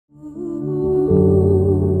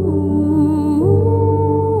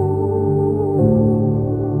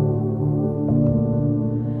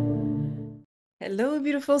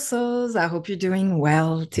beautiful souls. I hope you're doing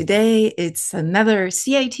well. Today, it's another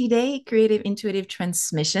CIT day, Creative Intuitive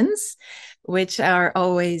Transmissions, which are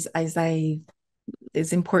always,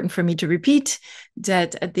 it's important for me to repeat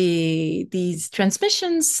that these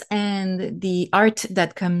transmissions and the art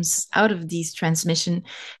that comes out of these transmission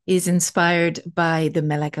is inspired by the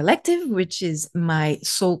Mella Collective, which is my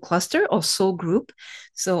soul cluster or soul group.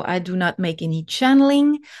 So I do not make any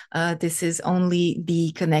channeling. This is only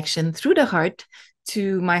the connection through the heart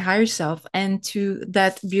to my higher self and to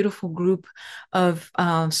that beautiful group of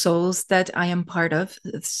souls that I am part of.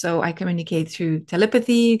 So I communicate through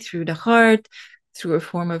telepathy, through the heart, through a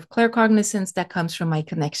form of claircognizance that comes from my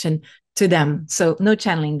connection to them. So no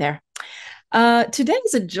channeling there. Today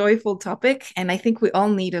is a joyful topic, and I think we all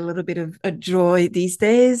need a little bit of a joy these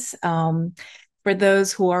days. For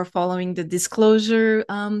those who are following the disclosure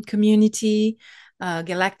community,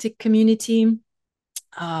 galactic community,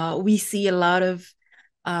 we see a lot of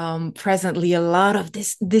presently a lot of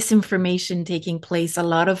this disinformation taking place, a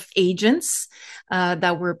lot of agents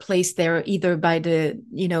that were placed there either by the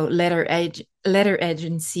letter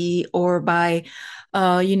agency or by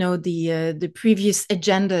the previous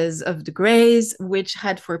agendas of the Greys, which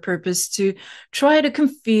had for purpose to try to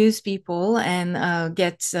confuse people and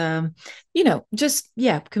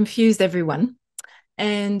confused everyone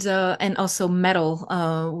and also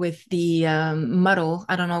meddle with the muddle.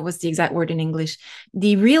 I don't know what's the exact word in English.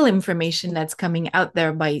 The real information that's coming out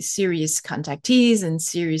there by serious contactees and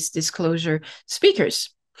serious disclosure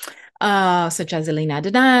speakers, such as Elena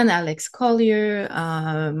Dedan, Alex Collier,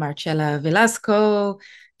 Marcella Velasco,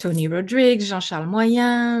 Tony Rodriguez, Jean-Charles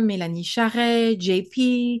Moyen, Mélanie Charret,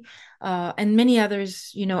 JP, and many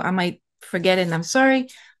others. I might forget, and I'm sorry.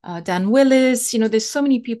 Dan Willis, there's so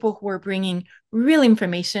many people who are bringing real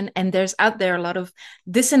information, and there's out there a lot of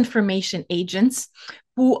disinformation agents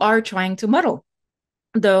who are trying to muddle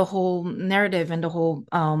the whole narrative and the whole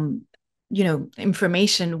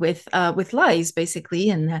information with lies, basically.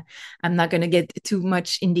 And I'm not going to get too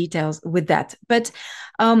much in details with that. But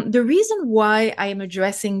the reason why I am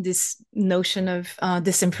addressing this notion of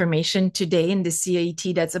disinformation today in the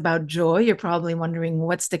CAT that's about joy, you're probably wondering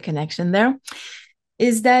what's the connection there,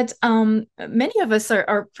 is that many of us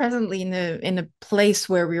are presently in a place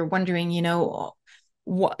where we're wondering,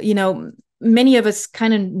 many of us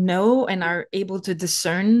kind of know and are able to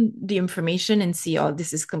discern the information and see, oh,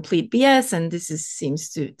 this is complete BS and seems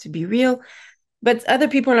to be real. But other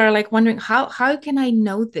people are like wondering, how can I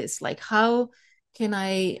know this? Like, can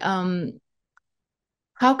I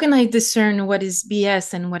how can I discern what is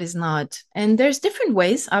BS and what is not? And there's different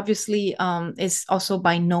ways. Obviously, is also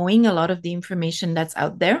by knowing a lot of the information that's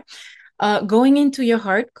out there. Going into your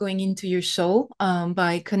heart, going into your soul,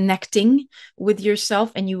 by connecting with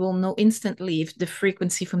yourself, and you will know instantly if the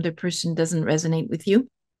frequency from the person doesn't resonate with you.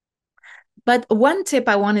 But one tip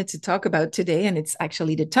I wanted to talk about today, and it's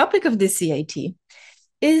actually the topic of the CIT,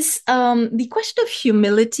 is the question of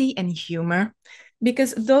humility and humor,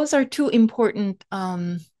 because those are two important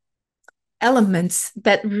elements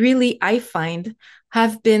that really I find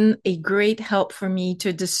have been a great help for me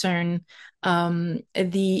to discern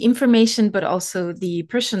the information, but also the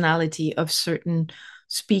personality of certain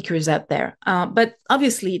speakers out there. But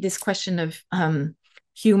obviously, this question of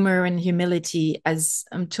humor and humility as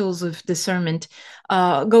tools of discernment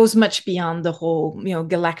goes much beyond the whole,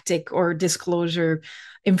 galactic or disclosure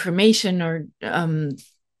information or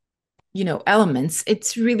elements.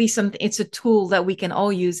 It's really something, it's a tool that we can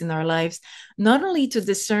all use in our lives, not only to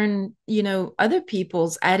discern other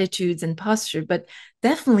people's attitudes and posture, but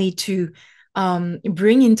definitely to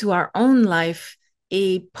bring into our own life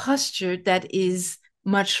a posture that is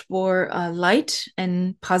much more light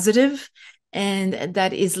and positive, and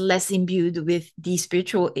that is less imbued with the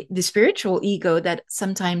spiritual ego that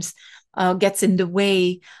sometimes gets in the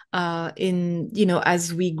way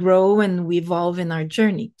as we grow and we evolve in our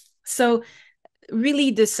journey. So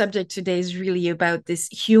really, the subject today is really about this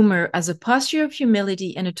humor as a posture of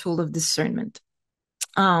humility and a tool of discernment.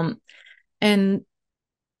 And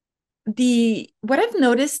what I've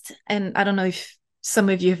noticed, and I don't know if some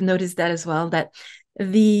of you have noticed that as well, that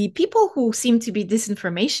the people who seem to be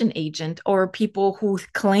disinformation agent or people who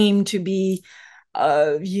claim to be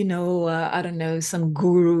I don't know, some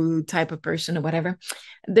guru type of person or whatever.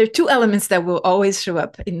 There are two elements that will always show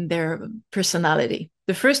up in their personality.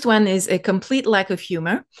 The first one is a complete lack of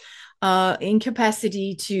humor,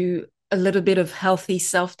 incapacity to a little bit of healthy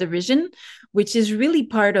self-derision, which is really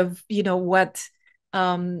part of, what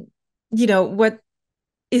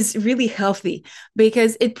is really healthy,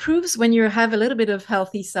 because it proves when you have a little bit of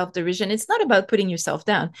healthy self-derision, it's not about putting yourself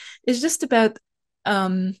down. It's just about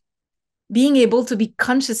being able to be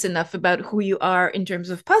conscious enough about who you are in terms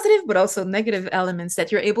of positive but also negative elements,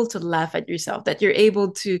 that you're able to laugh at yourself, that you're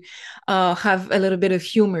able to have a little bit of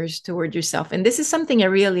humors toward yourself. And this is something I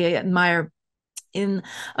really admire in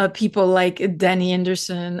people like Danny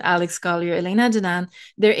Anderson, Alex Collier, Elena Denan.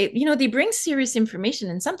 They bring serious information,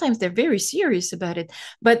 and sometimes they're very serious about it,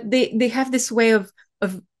 but they have this way of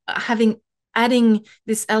having adding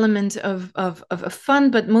this element of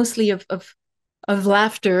fun, but mostly of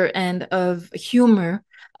laughter and of humor,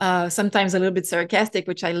 sometimes a little bit sarcastic,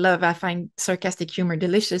 which I love. I find sarcastic humor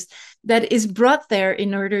delicious. That is brought there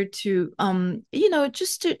in order to,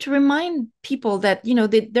 just to remind people that,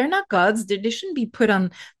 they're not gods. They shouldn't be put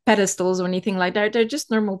on pedestals or anything like that. They're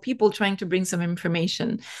just normal people trying to bring some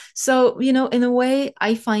information. So, in a way,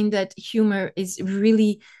 I find that humor is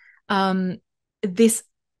really this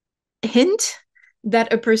hint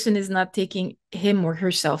that a person is not taking him or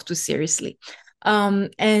herself too seriously.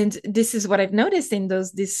 And this is what I've noticed in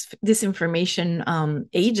those disinformation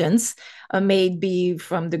agents, may it be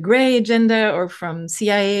from the Grey agenda or from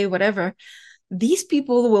CIA, whatever. These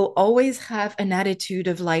people will always have an attitude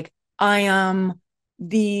of like, I am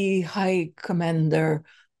the high commander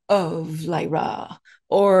of Lyra,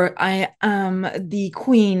 or I am the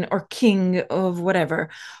queen or king of whatever,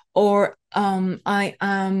 or I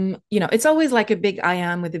am, it's always like a big I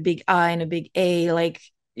am with a big I and a big A, like,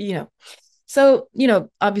 so,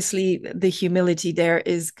 obviously the humility there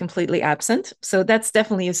is completely absent. So that's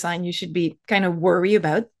definitely a sign you should be kind of worried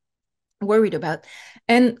about.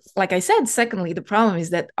 And like I said, secondly, the problem is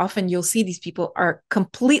that often you'll see these people are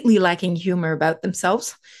completely lacking humor about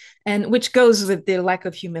themselves, and which goes with their lack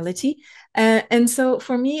of humility. And so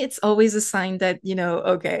for me, it's always a sign that,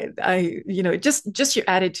 okay, just your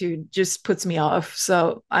attitude just puts me off.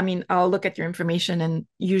 So, I mean, I'll look at your information and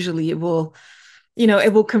usually it will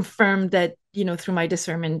confirm that, through my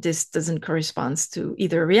discernment, this doesn't correspond to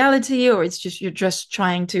either reality, or it's just, you're just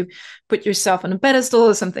trying to put yourself on a pedestal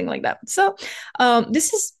or something like that. So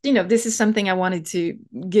this is something I wanted to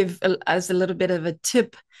give as a little bit of a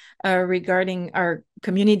tip regarding our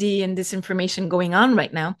community and this information going on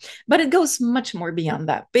right now. But it goes much more beyond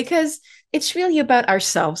that, because it's really about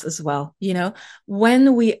ourselves as well.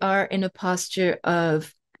 When we are in a posture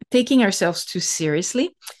of taking ourselves too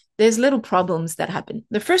seriously, there's little problems that happen.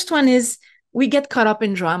 The first one is we get caught up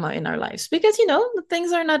in drama in our lives because,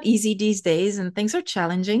 things are not easy these days and things are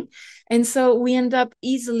challenging. And so we end up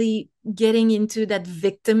easily getting into that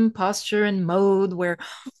victim posture and mode where,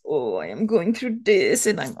 oh, I am going through this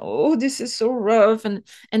and this is so rough. And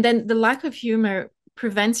then the lack of humor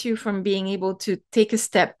prevents you from being able to take a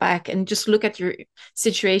step back and just look at your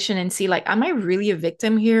situation and see, like, am I really a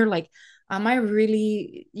victim here? Like, am I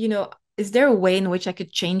really, is there a way in which I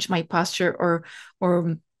could change my posture or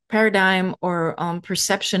paradigm or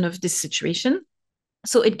perception of this situation?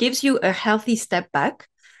 So it gives you a healthy step back.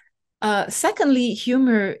 Secondly,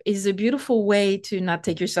 humor is a beautiful way to not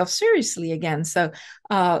take yourself seriously again. So,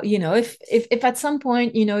 if at some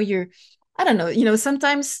point, you're, I don't know,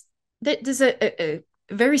 sometimes there's a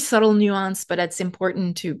very subtle nuance, but that's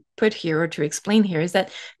important to put here or to explain here, is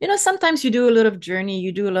that, sometimes you do a lot of journey,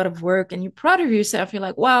 you do a lot of work, and you're proud of yourself. You're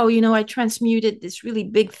like, wow, I transmuted this really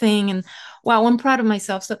big thing, and wow, I'm proud of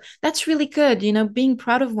myself. So that's really good. Being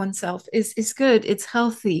proud of oneself is good. It's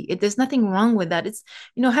healthy. There's nothing wrong with that. It's,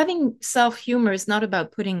 having self-humor is not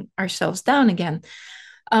about putting ourselves down again.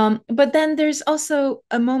 But then there's also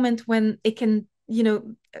a moment when it can,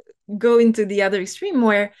 go into the other extreme,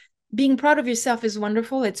 where being proud of yourself is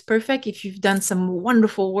wonderful. It's perfect if you've done some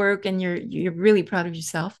wonderful work and you're really proud of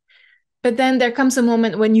yourself. But then there comes a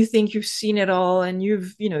moment when you think you've seen it all and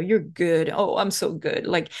you're good. Oh, I'm so good.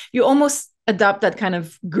 Like, you almost adopt that kind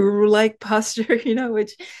of guru-like posture,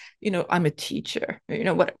 which, I'm a teacher,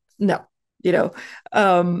 what? No, you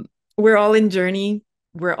know, we're all in journey.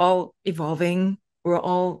 We're all evolving. We're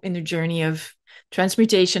all in a journey of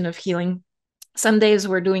transmutation, of healing. Some days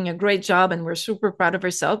we're doing a great job and we're super proud of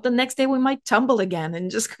ourselves. The next day we might tumble again and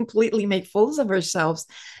just completely make fools of ourselves.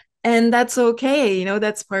 And that's okay.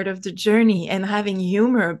 That's part of the journey. And having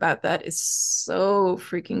humor about that is so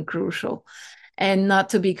freaking crucial. And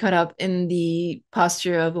not to be caught up in the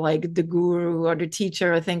posture of like the guru or the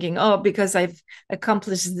teacher, or thinking, oh, because I've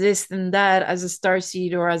accomplished this and that as a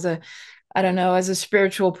starseed or as a, I don't know, as a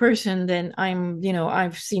spiritual person, then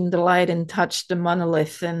I've seen the light and touched the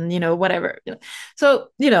monolith and, whatever. So,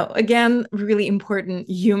 again, really important,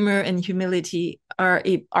 humor and humility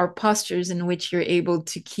are postures in which you're able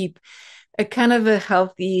to keep a kind of a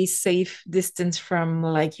healthy, safe distance from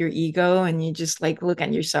like your ego, and you just like look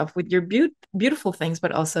at yourself with your beautiful things,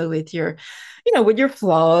 but also with your, with your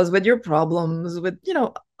flaws, with your problems, with,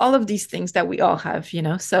 all of these things that we all have,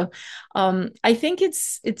 So I think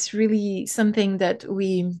it's really something that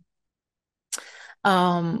we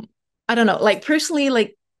um I don't know, like personally,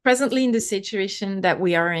 like presently in the situation that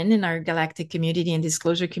we are in our galactic community and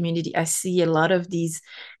disclosure community, I see a lot of these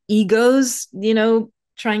egos,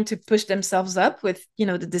 trying to push themselves up with, the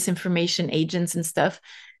disinformation agents and stuff.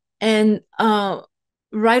 And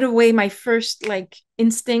right away, my first like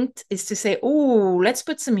instinct is to say, oh, let's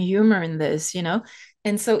put some humor in this.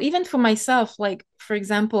 And so even for myself, like for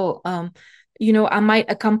example, I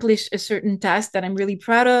might accomplish a certain task that I'm really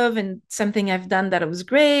proud of and something I've done that it was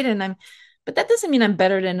great. But that doesn't mean I'm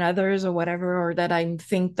better than others or whatever, or that I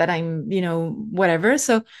think that I'm, whatever.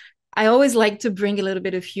 So I always like to bring a little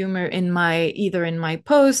bit of humor in either in my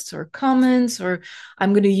posts or comments, or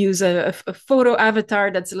I'm going to use a photo avatar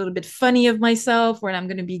that's a little bit funny of myself, where I'm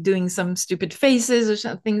going to be doing some stupid faces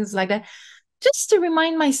or things like that, just to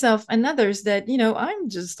remind myself and others that, I'm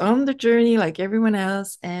just on the journey like everyone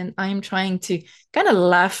else. And I'm trying to kind of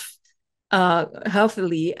laugh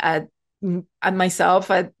healthily at myself,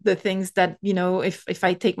 at the things that, if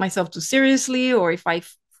I take myself too seriously, or if I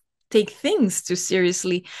take things too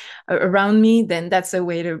seriously around me, then that's a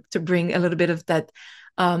way to bring a little bit of that,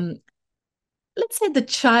 um, let's say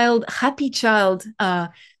the happy child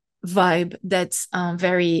vibe that's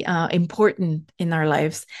very important in our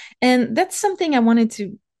lives. And that's something I wanted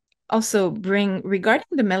to also bring regarding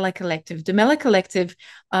the Mella Collective. The Mella Collective,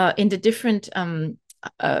 in the different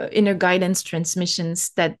inner guidance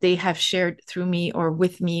transmissions that they have shared through me or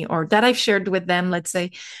with me, or that I've shared with them, let's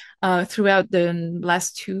say, throughout the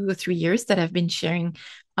last 2 or 3 years that I've been sharing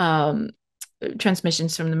um,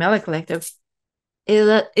 transmissions from the Mella Collective,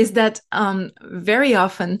 is that very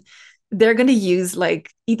often they're going to use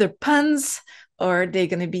like either puns, or they're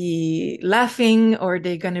going to be laughing, or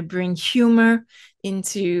they're going to bring humor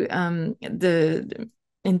into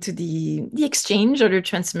the exchange or the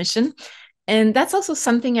transmission. And that's also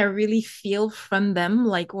something I really feel from them,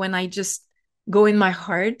 like when I just go in my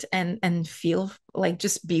heart and feel like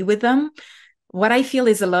just be with them. What I feel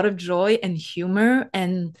is a lot of joy and humor,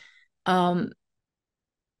 um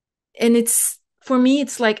and it's, for me,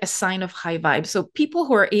 it's like a sign of high vibe. So people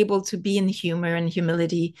who are able to be in humor and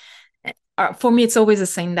humility, for me, it's always a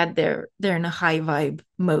sign that they're in a high vibe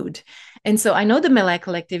mode. And so I know the Mella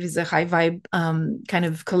Collective is a high vibe kind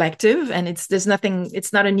of collective, and there's nothing,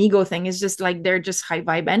 it's not an ego thing. It's just like they're just high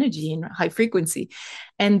vibe energy and high frequency,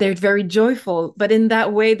 and they're very joyful. But in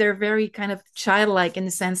that way, they're very kind of childlike, in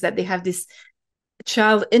the sense that they have this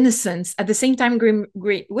child innocence, at the same time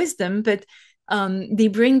great wisdom, but they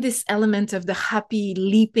bring this element of the happy,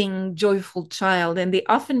 leaping, joyful child. And they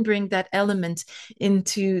often bring that element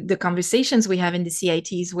into the conversations we have in the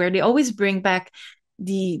CITs, where they always bring back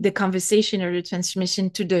the conversation or the transmission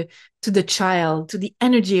to the child, to the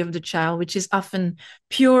energy of the child, which is often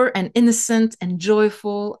pure and innocent and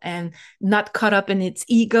joyful and not caught up in its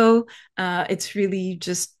ego. It's really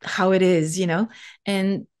just how it is.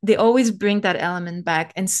 And they always bring that element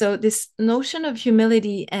back. And so this notion of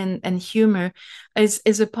humility and humor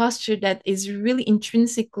is a posture that is really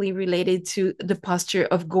intrinsically related to the posture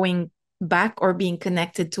of going back or being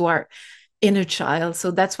connected to our inner child. So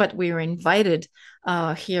that's what we were invited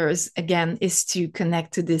here is to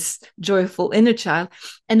connect to this joyful inner child.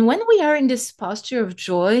 And when we are in this posture of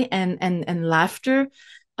joy and laughter,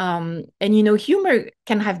 and humor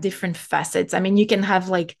can have different facets. I mean, you can have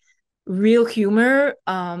like real humor,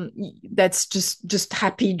 that's just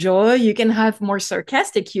happy joy. You can have more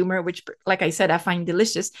sarcastic humor, which, like I said, I find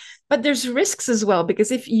delicious. But there's risks as well,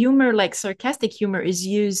 because if humor, like sarcastic humor, is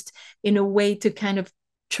used in a way to kind of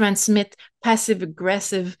transmit passive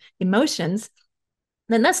aggressive emotions,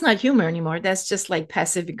 then that's not humor anymore. That's just like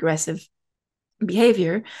passive aggressive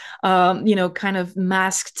behavior, kind of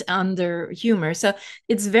masked under humor. So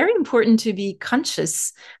it's very important to be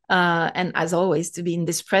conscious, and as always, to be in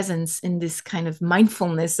this presence, in this kind of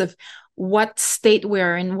mindfulness of what state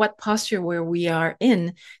we're in, what posture where we are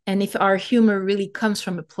in, and if our humor really comes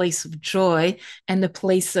from a place of joy and a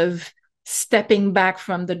place of stepping back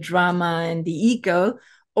from the drama and the ego,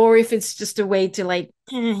 or if it's just a way to like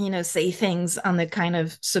say things on a kind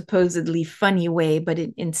of supposedly funny way, but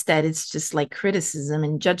instead it's just like criticism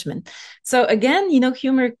and judgment. So again,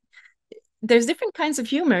 humor, there's different kinds of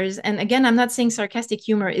humors, and again, I'm not saying sarcastic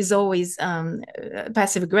humor is always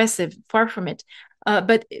passive aggressive, far from it,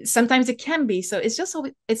 but sometimes it can be. So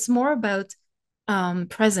it's more about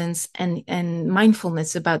presence and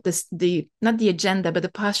mindfulness about this, the not the agenda but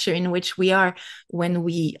the posture in which we are when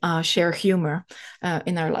we share humor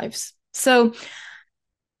in our lives. So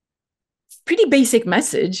pretty basic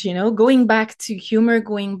message, going back to humor,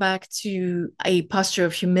 going back to a posture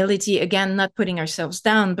of humility. Again, not putting ourselves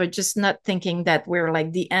down, but just not thinking that we're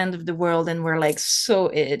like the end of the world and we're like so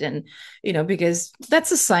it. And, because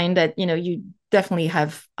that's a sign that, you definitely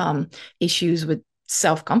have issues with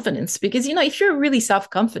self-confidence. Because, if you're really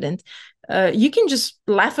self-confident, you can just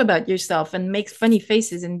laugh about yourself and make funny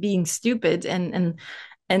faces and being stupid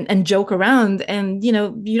and joke around, and you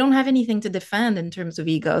don't have anything to defend in terms of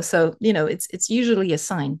ego, so it's usually a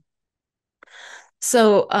sign.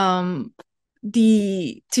 So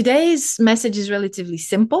the today's message is relatively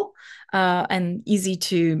simple and easy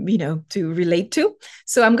to relate to.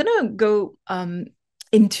 So I'm gonna go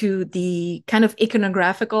into the kind of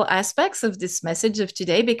iconographical aspects of this message of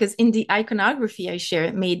today, because in the iconography I share,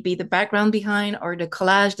 it may be the background behind or the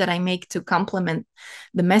collage that I make to complement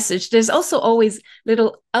the message, there's also always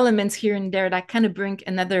little elements here and there that kind of bring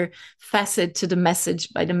another facet to the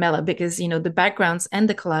message by the Mella, because the backgrounds and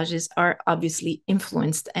the collages are obviously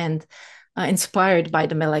influenced and inspired by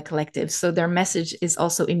the Mella collective, so their message is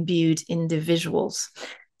also imbued in the visuals.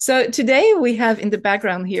 So today we have in the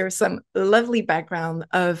background here some lovely background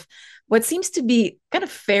of what seems to be kind of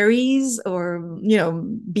fairies, or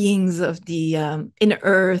beings of the inner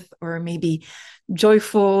earth, or maybe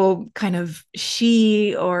joyful kind of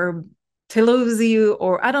she or Telozi,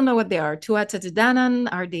 or I don't know what they are. Tuatatanan,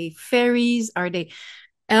 are they fairies? Are they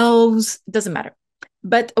elves? Doesn't matter.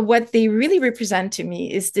 But what they really represent to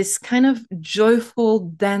me is this kind of joyful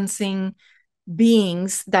dancing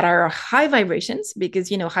beings that are high vibrations, because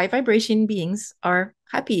high vibration beings are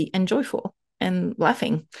happy and joyful and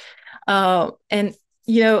laughing. And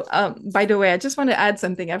by the way, I just want to add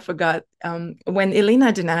something I forgot. When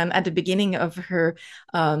Elena Janan, at the beginning of her,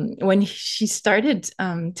 when she started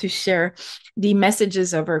to share the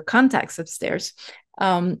messages of her contacts upstairs,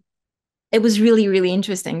 it was really, really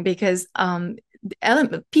interesting, because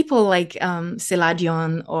people like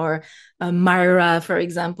Seladion or Myra, for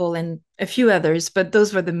example, and a few others, but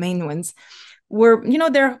those were the main ones, were,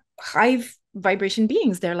 they're high vibration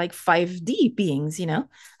beings. They're like 5D beings,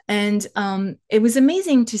 and it was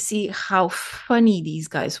amazing to see how funny these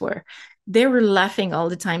guys were. They were laughing all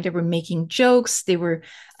the time. They were making jokes. They were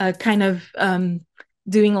kind of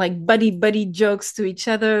doing like buddy jokes to each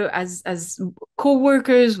other as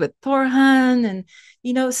co-workers with Thorhan.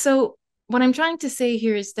 And so what I'm trying to say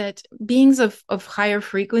here is that beings of higher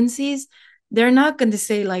frequencies, they're not going to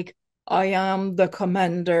say like, I am the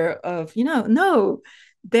commander of, no,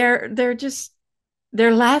 they're just,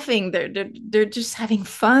 they're laughing, they're just having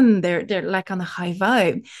fun, they're like on a high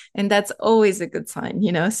vibe, and that's always a good sign.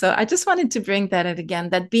 So I just wanted to bring that out again,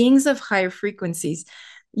 that beings of higher frequencies,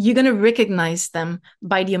 you're going to recognize them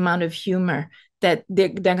by the amount of humor that they're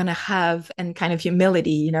going to have, and kind of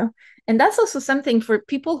humility. And that's also something for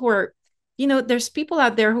people who are, there's people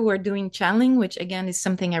out there who are doing channeling, which again is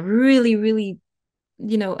something I really, really,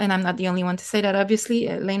 and I'm not the only one to say that, obviously.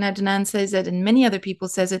 Lena Janan says it, and many other people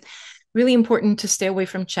says it. Really important to stay away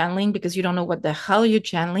from channeling, because you don't know what the hell you're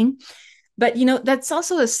channeling. But that's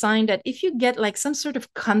also a sign that if you get like some sort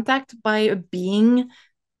of contact by a being,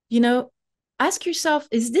 ask yourself,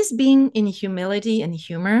 is this being in humility and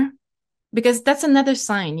humor? Because that's another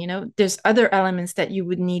sign. There's other elements that you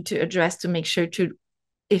would need to address to make sure to,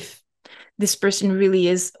 if this person really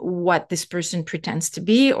is what this person pretends to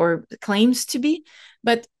be or claims to be.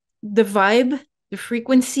 But the vibe, the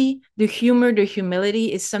frequency, the humor, the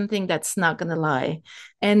humility is something that's not going to lie.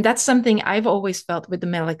 And that's something I've always felt with the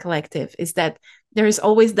Mella Collective, is that there is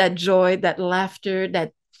always that joy, that laughter,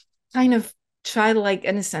 that kind of childlike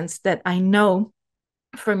innocence that I know,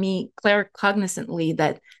 for me, claircognizantly,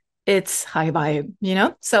 that it's high vibe,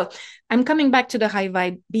 So I'm coming back to the high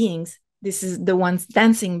vibe beings. This is the ones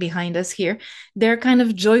dancing behind us here. They're kind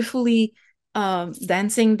of joyfully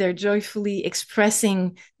dancing. They're joyfully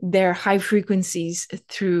expressing their high frequencies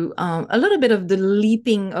through a little bit of the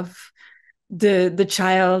leaping of the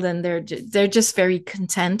child, and they're just very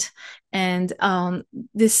content. And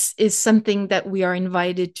this is something that we are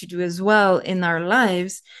invited to do as well in our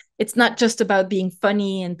lives. It's not just about being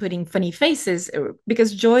funny and putting funny faces,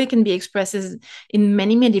 because joy can be expressed in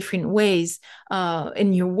many, many different ways,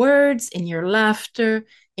 in your words, in your laughter,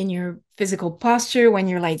 in your physical posture, when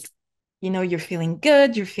you're like, you're feeling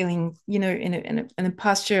good, you're feeling, in a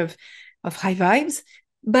posture of high vibes.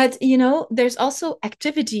 But, you know, there's also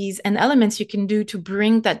activities and elements you can do to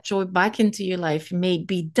bring that joy back into your life. It may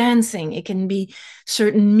be dancing, it can be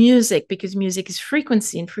certain music, because music is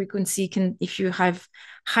frequency, and frequency can, if you have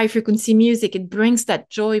high frequency music, it brings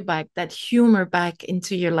that joy back, that humor back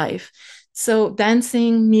into your life. So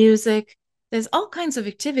dancing, music, there's all kinds of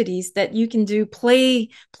activities that you can do. Play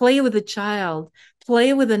with a child,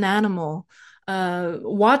 play with an animal,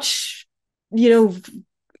 watch, you know,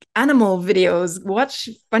 animal videos, watch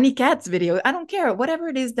funny cats videos. I don't care. Whatever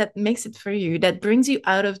it is that makes it for you, that brings you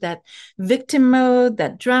out of that victim mode,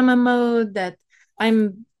 that drama mode, that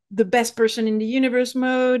I'm the best person in the universe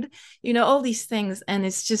mode, you know, all these things. And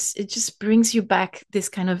it just brings you back this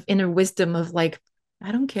kind of inner wisdom of like,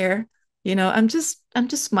 I don't care. You know, I'm just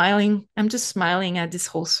smiling. I'm just smiling at this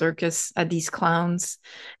whole circus, at these clowns.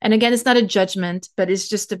 And again, it's not a judgment, but it's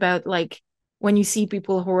just about like when you see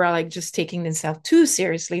people who are like just taking themselves too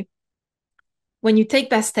seriously, when you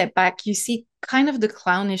take that step back, you see kind of the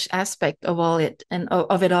clownish aspect of all it and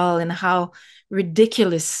of it all, and how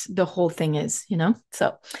ridiculous the whole thing is, you know?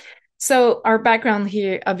 So our background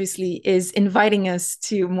here obviously is inviting us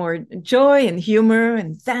to more joy and humor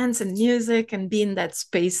and dance and music and be in that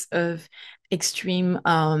space of extreme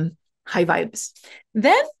high vibes.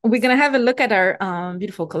 Then we're going to have a look at our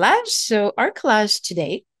beautiful collage. So our collage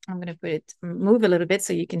today, I'm going to move a little bit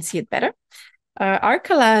so you can see it better. Our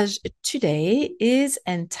collage today is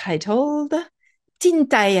entitled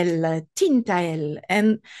Tintaël, Tintaël.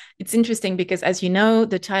 And it's interesting because, as you know,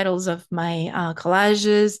 the titles of my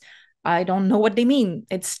collages, I don't know what they mean.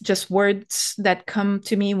 It's just words that come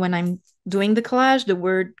to me when I'm doing the collage. The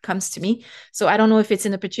word comes to me. So I don't know if it's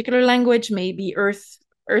in a particular language, maybe Earth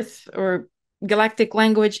or galactic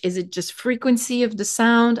language. Is it just frequency of the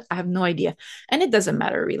sound? I have no idea. And it doesn't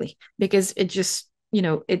matter really, because it just, you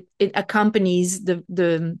know, it accompanies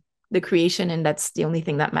the creation, and that's the only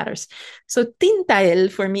thing that matters. So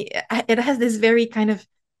Tintael for me, it has this very kind of,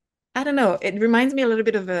 I don't know, it reminds me a little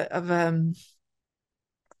bit of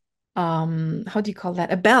how do you call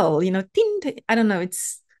that, a bell, you know, tint. I don't know,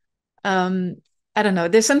 it's um I don't know,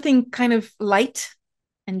 there's something kind of light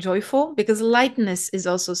and joyful, because lightness is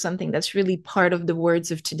also something that's really part of the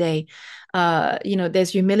words of today. You know,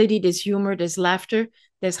 there's humility, there's humor, there's laughter,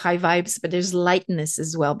 there's high vibes, but there's lightness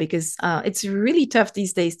as well, because it's really tough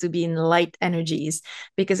these days to be in light energies,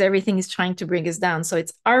 because everything is trying to bring us down. So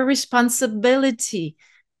it's our responsibility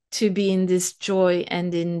to be in this joy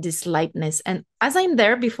and in this lightness. And as I'm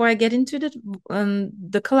there, before I get into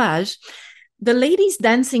the collage, the ladies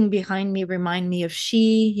dancing behind me remind me of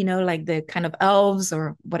she, you know, like the kind of elves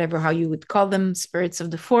or whatever, how you would call them, spirits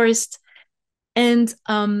of the forest. And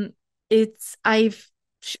it's, I've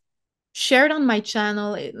sh- shared on my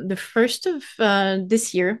channel the first of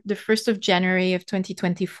this year, the 1st of January of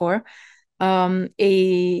 2024,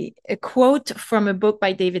 a quote from a book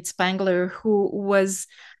by David Spangler, who was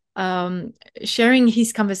um, sharing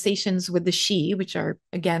his conversations with the she, which are,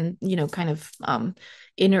 again, you know, kind of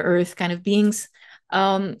inner earth kind of beings.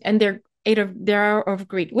 And they are of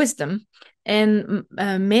great wisdom. And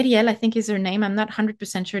Meriel, I think is her name. I'm not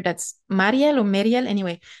 100% sure that's Mariel or Meriel.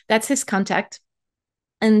 Anyway, that's his contact.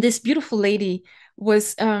 And this beautiful lady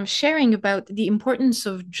was sharing about the importance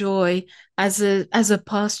of joy as a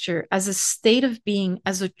posture, as a state of being,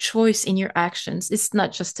 as a choice in your actions. It's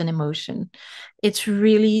not just an emotion. It's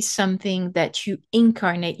really something that you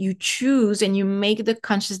incarnate, you choose, and you make the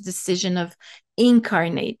conscious decision of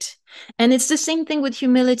incarnate. And it's the same thing with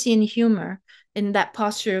humility and humor, in that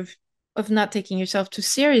posture of not taking yourself too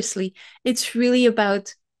seriously. It's really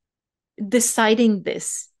about deciding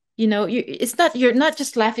this. You know, it's not, you're not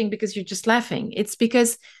just laughing because you're just laughing. It's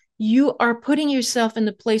because you are putting yourself in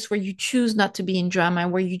the place where you choose not to be in drama,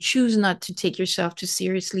 where you choose not to take yourself too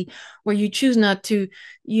seriously, where you choose not to,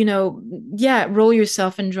 you know, yeah, roll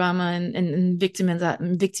yourself in drama and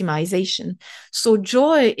victimization. So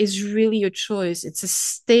joy is really a choice. It's a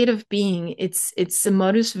state of being. It's a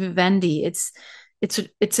modus vivendi. It's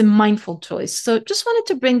a mindful choice. So just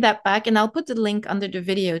wanted to bring that back, and I'll put the link under the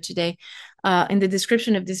video today, in the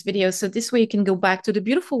description of this video. So this way you can go back to the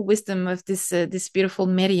beautiful wisdom of this beautiful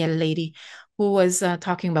Meriel lady, who was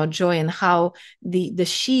talking about joy, and how the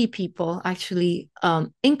she people actually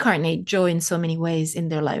incarnate joy in so many ways in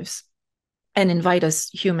their lives, and invite us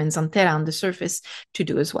humans on Terra, on the surface, to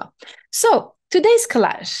do as well. So today's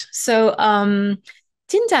collage. So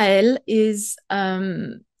Tintael is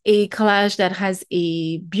a collage that has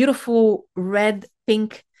a beautiful red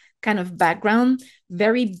pink kind of background,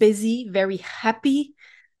 very busy, very happy.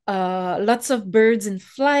 Lots of birds in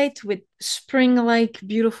flight with spring-like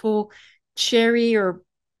beautiful cherry or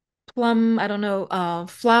plum, I don't know,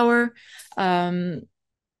 flower.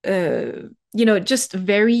 just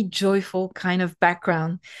very joyful kind of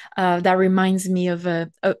background that reminds me of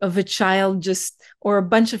a child, just or a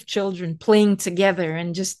bunch of children playing together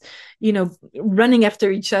and just running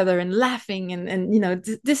after each other and laughing and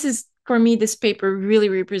this is for me, this paper really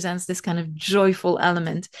represents this kind of joyful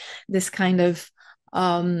element, this kind of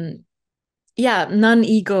non-ego,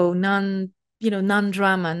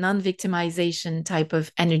 non-drama, non-victimization type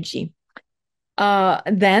of energy.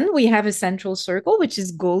 Then we have a central circle, which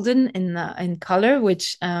is golden in color,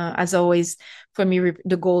 which, as always, for me,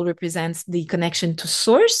 the gold represents the connection to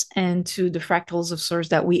source and to the fractals of source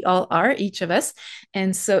that we all are, each of us.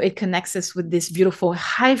 And so it connects us with this beautiful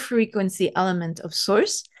high frequency element of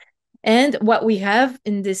source. And what we have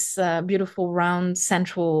in this beautiful round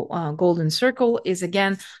central golden circle is,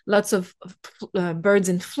 again, lots of birds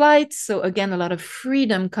in flight. So again, a lot of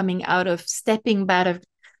freedom coming out of stepping back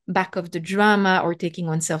of the drama or taking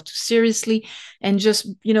oneself too seriously, and just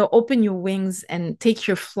open your wings and take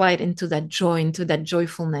your flight into that joy, into that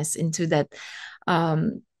joyfulness, into that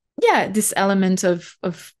this element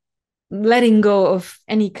of letting go of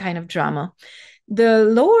any kind of drama. The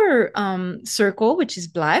lower circle, which is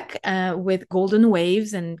black with golden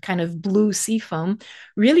waves and kind of blue sea foam,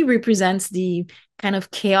 really represents the kind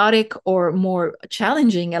of chaotic or more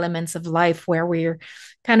challenging elements of life where we're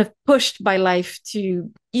kind of pushed by life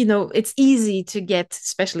to, it's easy to get,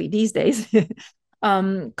 especially these days,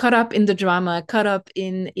 caught up in the drama, caught up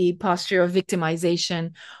in a posture of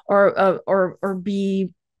victimization, or be,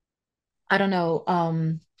 I don't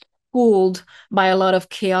know, fooled by a lot of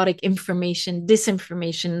chaotic information,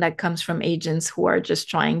 disinformation that comes from agents who are just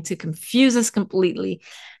trying to confuse us completely.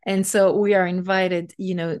 And so we are invited,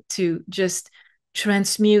 to just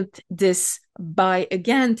transmute this by,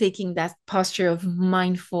 again, taking that posture of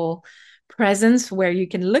mindful presence where you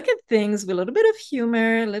can look at things with a little bit of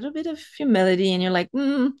humor, a little bit of humility, and you're like,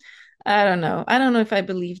 I don't know. I don't know if I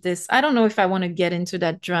believe this. I don't know if I want to get into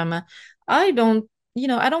that drama. I don't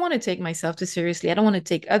I don't want to take myself too seriously. I don't want to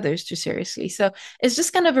take others too seriously. So it's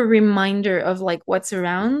just kind of a reminder of like what's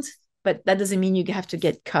around, but that doesn't mean you have to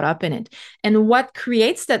get caught up in it. And what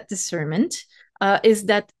creates that discernment is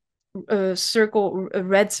that a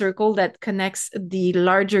red circle that connects the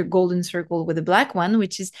larger golden circle with the black one,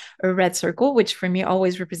 which is a red circle, which for me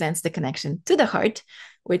always represents the connection to the heart,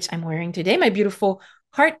 which I'm wearing today, my beautiful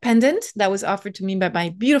heart pendant that was offered to me by my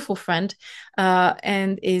beautiful friend,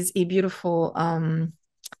 and is a beautiful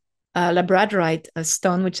labradorite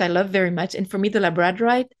stone, which I love very much. And for me, the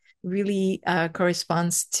labradorite really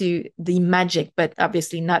corresponds to the magic, but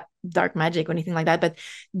obviously not dark magic or anything like that, but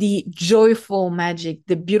the joyful magic,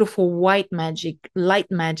 the beautiful white magic,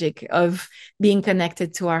 light magic of being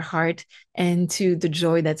connected to our heart and to the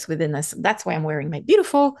joy that's within us. That's why I'm wearing my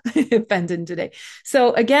beautiful pendant today.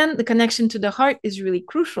 So again, the connection to the heart is really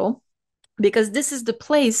crucial, because this is the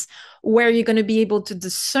place where you're going to be able to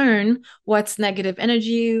discern what's negative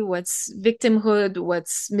energy, what's victimhood,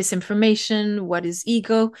 what's misinformation, what is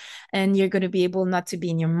ego. And you're going to be able not to be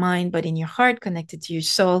in your mind, but in your heart, connected to your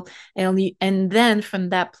soul. And then from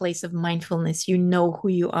that place of mindfulness, you know who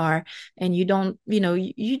you are, and you don't,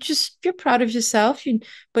 you're proud of yourself,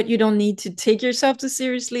 but you don't need to take yourself too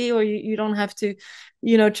seriously, or you don't have to,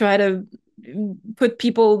 try to put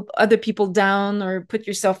other people down or put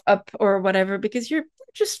yourself up or whatever, because you're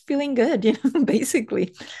just feeling good,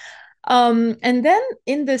 basically. And then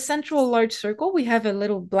in the central large circle, we have a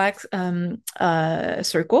little black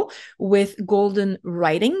circle with golden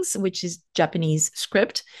writings, which is Japanese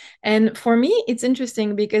script. And for me, it's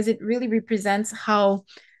interesting because it really represents how,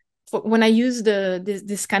 when I use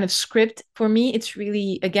this kind of script, for me, it's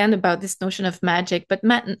really, again, about this notion of magic, but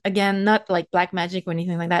again, not like black magic or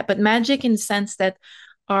anything like that, but magic in the sense that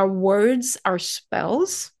our words are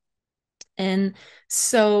spells. And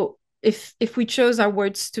so if we chose our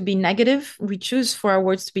words to be negative, we choose for our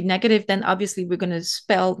words to be negative, then obviously we're going to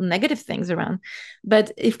spell negative things around.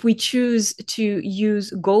 But if we choose to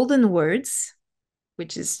use golden words,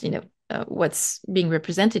 which is, what's being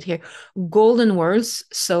represented here, golden words,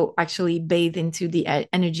 so actually bathe into the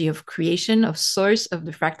energy of creation, of source, of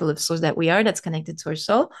the fractal of source that we are, that's connected to our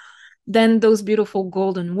soul, then those beautiful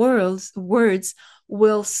golden words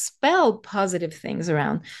will spell positive things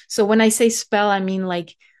around. So when I say spell, I mean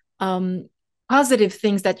like positive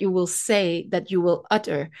things that you will say, that you will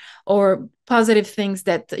utter, or positive things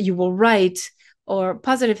that you will write, or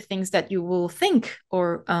positive things that you will think,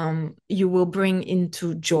 or you will bring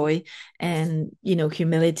into joy and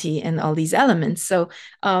humility and all these elements. So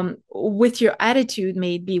with your attitude,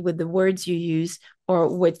 maybe with the words you use,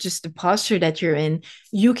 or with just the posture that you're in,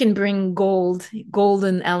 you can bring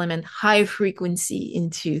golden element, high frequency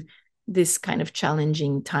into this kind of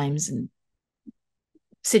challenging times and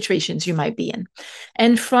situations you might be in.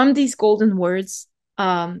 And from these golden words,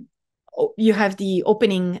 you have the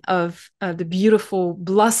opening of the beautiful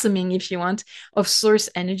blossoming, if you want, of source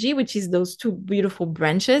energy, which is those two beautiful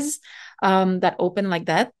branches that open like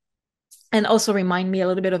that. And also remind me a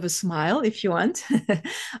little bit of a smile, if you want,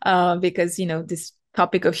 because, this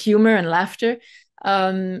topic of humor and laughter.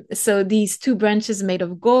 So these two branches made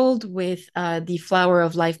of gold with the flower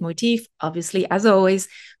of life motif, obviously, as always,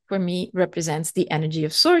 for me, represents the energy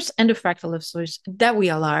of source and the fractal of source that we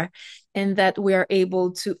all are, and that we are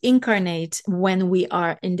able to incarnate when we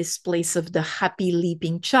are in this place of the happy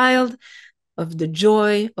leaping child, of the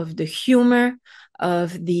joy, of the humor,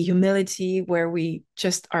 of the humility, where we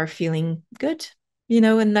just are feeling good,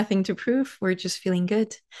 and nothing to prove. We're just feeling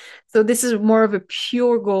good. So this is more of a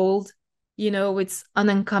pure gold, it's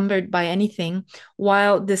unencumbered by anything,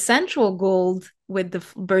 while the central gold with the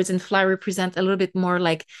birds and flower represent a little bit more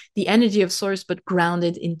like the energy of source, but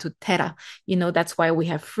grounded into terra. That's why we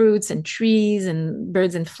have fruits and trees and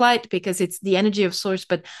birds in flight, because it's the energy of source,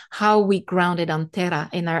 but how we ground it on terra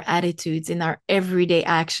in our attitudes, in our everyday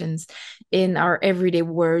actions, in our everyday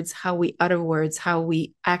words, how we utter words, how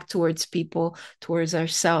we act towards people, towards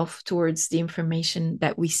ourselves, towards the information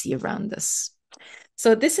that we see around us.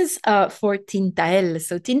 So this is for Tintaël.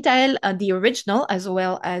 So Tintaël, the original as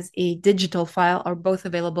well as a digital file, are both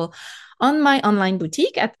available on my online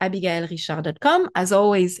boutique at abigailrichard.com. As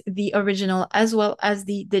always, the original as well as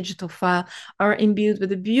the digital file are imbued with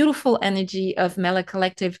the beautiful energy of Mella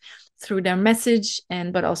Collective through their message,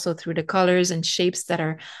 but also through the colors and shapes that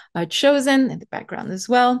are chosen in the background as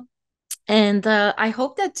well. And I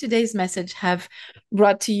hope that today's message have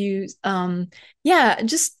brought to you,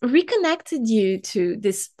 just reconnected you to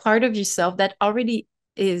this part of yourself that already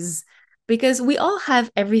is, because we all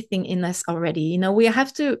have everything in us already. We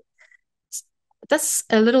have to, that's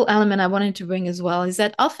a little element I wanted to bring as well, is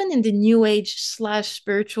that often in the new age /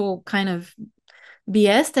 spiritual kind of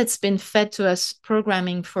BS that's been fed to us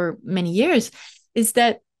programming for many years, is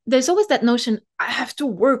that there's always that notion, I have to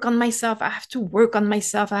work on myself, I have to work on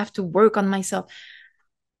myself, I have to work on myself.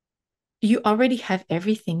 You already have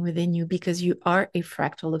everything within you, because you are a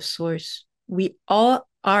fractal of source. We all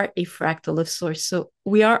are a fractal of source. So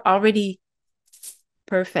we are already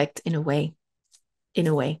perfect in a way. In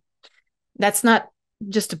a way. That's not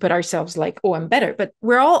just to put ourselves like, oh, I'm better, but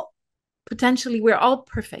we're all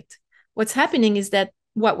perfect. What's happening is that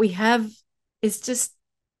what we have is just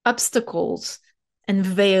obstacles and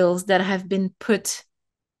veils that have been put,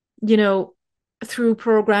 through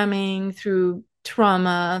programming, through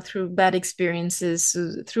trauma, through bad experiences,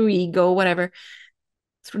 through ego, whatever,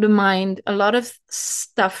 through the mind. A lot of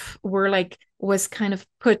stuff was kind of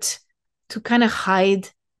put to kind of hide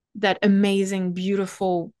that amazing,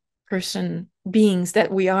 beautiful beings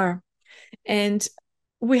that we are. And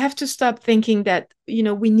we have to stop thinking that,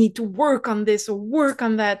 we need to work on this or work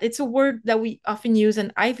on that. It's a word that we often use,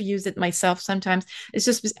 and I've used it myself sometimes. It's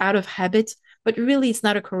just out of habit, but really it's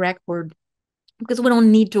not a correct word, because we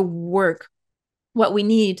don't need to work. What we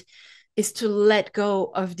need is to let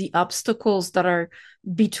go of the obstacles that are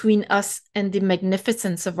between us and the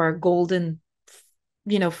magnificence of our golden,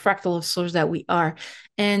 fractal of source that we are.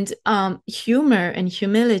 And humor and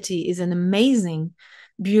humility is an amazing,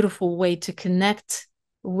 beautiful way to connect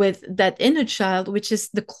with that inner child, which is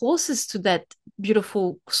the closest to that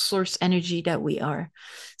beautiful source energy that we are.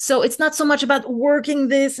 So it's not so much about working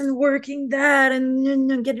this and working that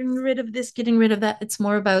and getting rid of this, getting rid of that. It's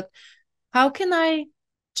more about, how can I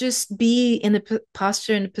just be in a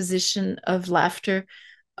posture, in a position of laughter,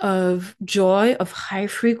 of joy, of high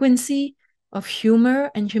frequency, of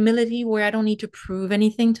humor and humility, where I don't need to prove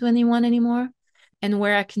anything to anyone anymore, and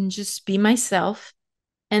where I can just be myself.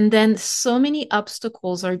 And then so many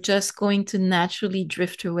obstacles are just going to naturally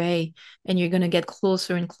drift away, and you're going to get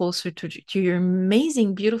closer and closer to your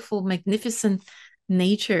amazing, beautiful, magnificent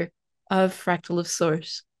nature of fractal of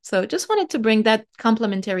source. So just wanted to bring that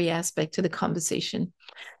complementary aspect to the conversation.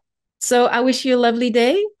 So I wish you a lovely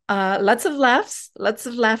day. Lots of laughs, lots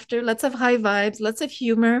of laughter, lots of high vibes, lots of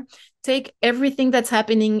humor. Take everything that's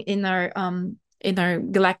happening in our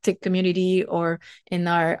galactic community, or in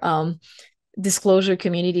our disclosure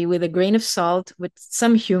community, with a grain of salt, with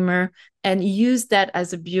some humor, and use that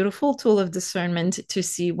as a beautiful tool of discernment to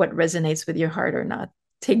see what resonates with your heart or not.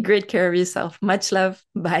 Take great care of yourself. Much love.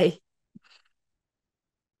 Bye.